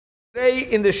Today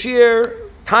in the Shir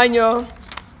Tanya,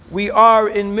 we are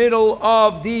in middle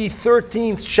of the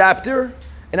 13th chapter,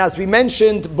 and as we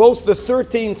mentioned, both the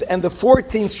 13th and the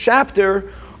 14th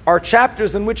chapter are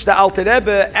chapters in which the Alter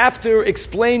Rebbe, after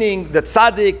explaining the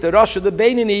Tzaddik, the Rasha, the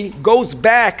Beinoni, goes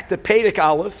back to Perek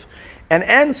Aleph and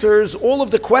answers all of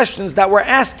the questions that were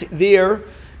asked there.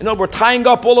 You know, we're tying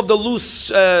up all of the loose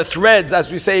threads,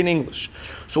 as we say in English.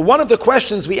 So one of the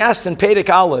questions we asked in Perek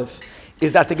Aleph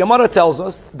is that the Gemara tells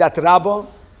us that Rabbah,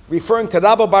 referring to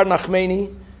Rabbah bar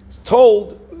Nachmani,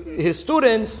 told his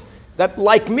students that,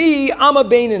 like me, I'm a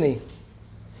Beinoni.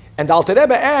 And the Alter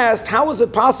Rebbe asked, how is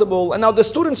it possible? And now the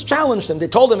students challenged him. They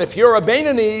told him, if you're a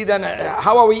Beinoni, then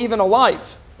how are we even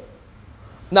alive?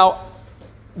 Now,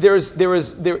 there's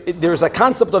a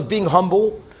concept of being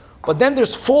humble, but then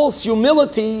there's false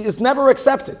humility is never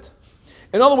accepted.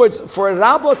 In other words, for a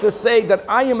Rabbah to say that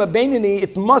I am a Beinoni,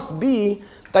 it must be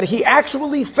that he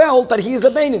actually felt that he is a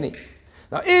Beinoni.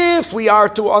 Now, if we are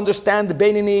to understand the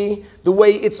Beinoni the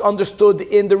way it's understood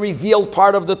in the revealed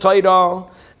part of the Torah,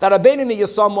 that a Beinoni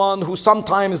is someone who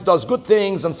sometimes does good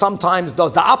things and sometimes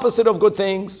does the opposite of good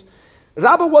things,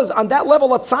 Rabbah was on that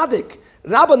level a tzaddik.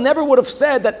 Rabbah never would have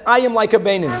said that I am like a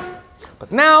Beinoni.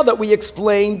 But now that we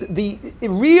explained the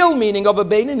real meaning of a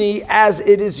Beinoni as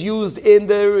it is used in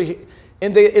the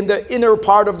inner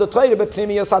part of the Torah,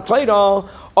 b'pnimiyas haTorah,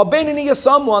 a Beinoni is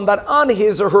someone that on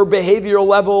his or her behavioral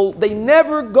level, they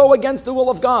never go against the will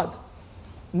of God.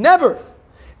 Never.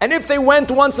 And if they went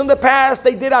once in the past,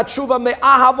 they did a tshuva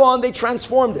me'ahava and they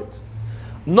transformed it.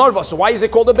 Narva, so why is it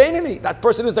called a Beinoni? That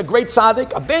person is the great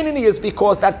tzaddik. A Beinoni is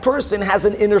because that person has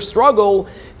an inner struggle.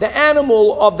 The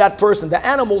animal of that person, the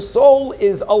animal soul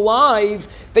is alive.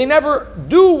 They never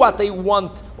do what they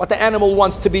want, what the animal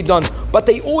wants to be done. But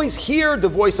they always hear the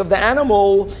voice of the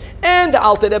animal. And the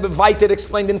Alter Rebbe Vaited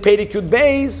explained in Perek Yud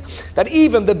Beis that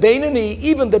even the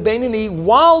Beinoni,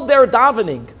 while they're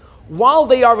davening, while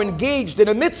they are engaged in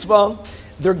a mitzvah,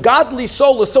 their godly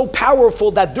soul is so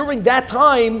powerful that during that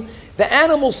time, the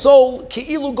animal soul,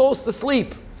 ki'ilu, goes to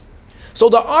sleep. So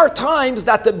there are times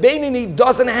that the Beinoni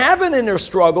doesn't have an inner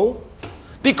struggle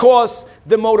because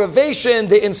the motivation,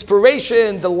 the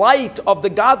inspiration, the light of the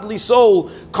godly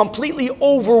soul completely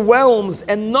overwhelms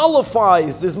and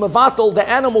nullifies this mevatel, the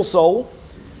animal soul.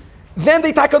 Then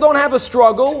they don't have a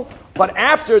struggle, but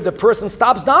after the person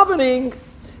stops davening,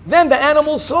 then the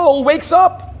animal soul wakes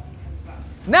up.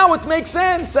 Now it makes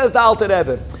sense, says the Alter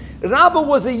Rebbe. Rabbah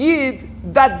was a Yid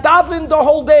that davened the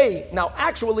whole day. Now,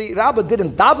 actually, Rabbah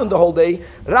didn't daven the whole day.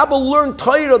 Rabbah learned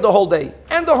Torah the whole day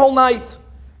and the whole night.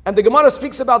 And the Gemara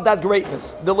speaks about that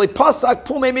greatness. The lepasak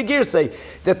pume megirse,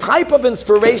 the type of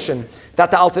inspiration that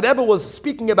the Alter Rebbe was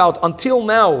speaking about until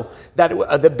now, that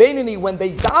the Beinoni, when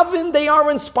they daven, they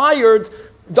are inspired,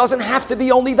 doesn't have to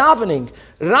be only davening.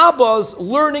 Rabbah's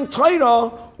learning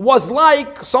Torah was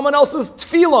like someone else's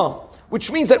tefillah,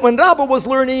 which means that when Rabbah was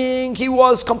learning, he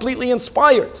was completely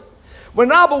inspired. When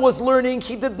Rabbah was learning,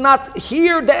 he did not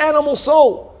hear the animal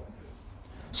soul.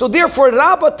 So therefore,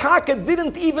 Rabbah Taka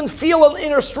didn't even feel an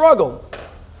inner struggle.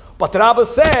 But Rabbah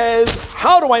says,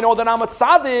 how do I know that I'm a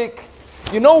tzaddik?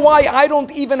 You know why I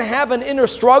don't even have an inner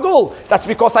struggle? That's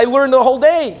because I learned the whole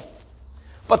day.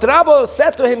 But Rabbah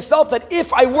said to himself that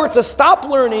if I were to stop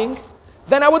learning,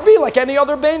 then I would be like any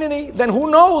other Beinoni. Then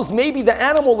who knows, maybe the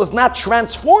animal is not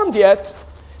transformed yet.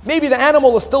 Maybe the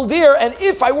animal is still there, and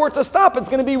if I were to stop, it's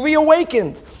going to be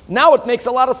reawakened. Now it makes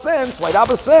a lot of sense why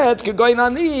Rabbah said,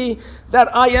 that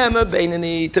I am a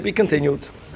Beinoni, to be continued.